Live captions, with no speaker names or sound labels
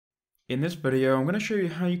In this video, I'm going to show you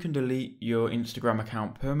how you can delete your Instagram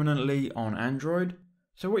account permanently on Android.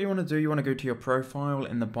 So what you want to do, you want to go to your profile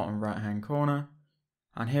in the bottom right hand corner.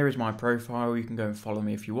 And here is my profile, you can go and follow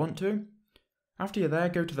me if you want to. After you're there,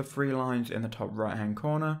 go to the three lines in the top right hand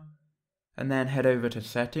corner. And then head over to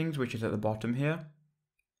settings, which is at the bottom here.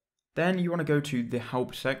 Then you want to go to the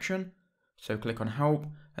help section. So click on help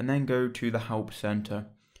and then go to the help center.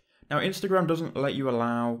 Now Instagram doesn't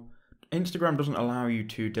allow you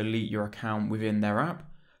to delete your account within their app.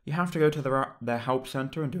 You have to go to their help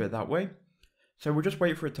center and do it that way. So we'll just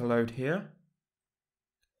wait for it to load here.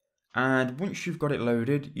 And once you've got it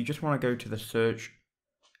loaded, you just want to go to the search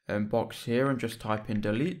box here and just type in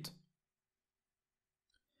delete.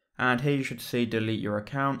 And here you should see delete your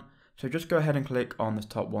account. So just go ahead and click on the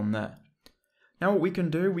top one there. Now what we can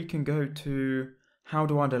do, we can go to how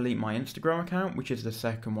do I delete my Instagram account, which is the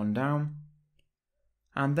second one down.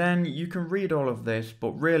 And then you can read all of this,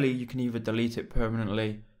 but really you can either delete it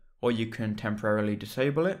permanently or you can temporarily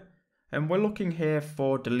disable it. And we're looking here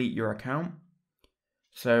for delete your account.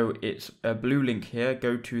 So it's a blue link here,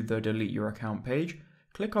 go to the delete your account page,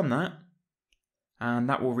 click on that, and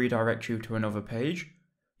that will redirect you to another page.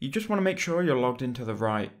 You just want to make sure you're logged into the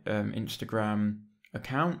right Instagram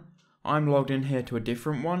account. I'm logged in here to a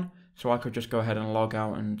different one, so I could just go ahead and log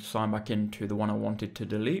out and sign back into the one I wanted to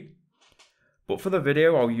delete. But for the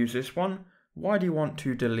video, I'll use this one. Why do you want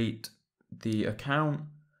to delete the account?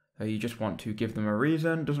 You just want to give them a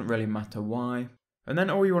reason, doesn't really matter why. And then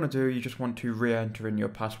all you want to do, you just want to re-enter in your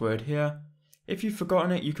password here. If you've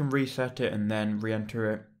forgotten it, you can reset it and then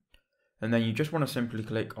re-enter it. And then you just want to simply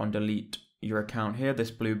click on delete your account here,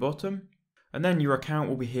 this blue button. And then your account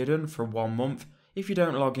will be hidden for 1 month. If you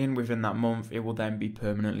don't log in within that month, it will then be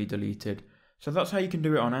permanently deleted. So that's how you can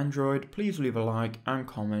do it on Android. Please leave a like and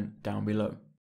comment down below.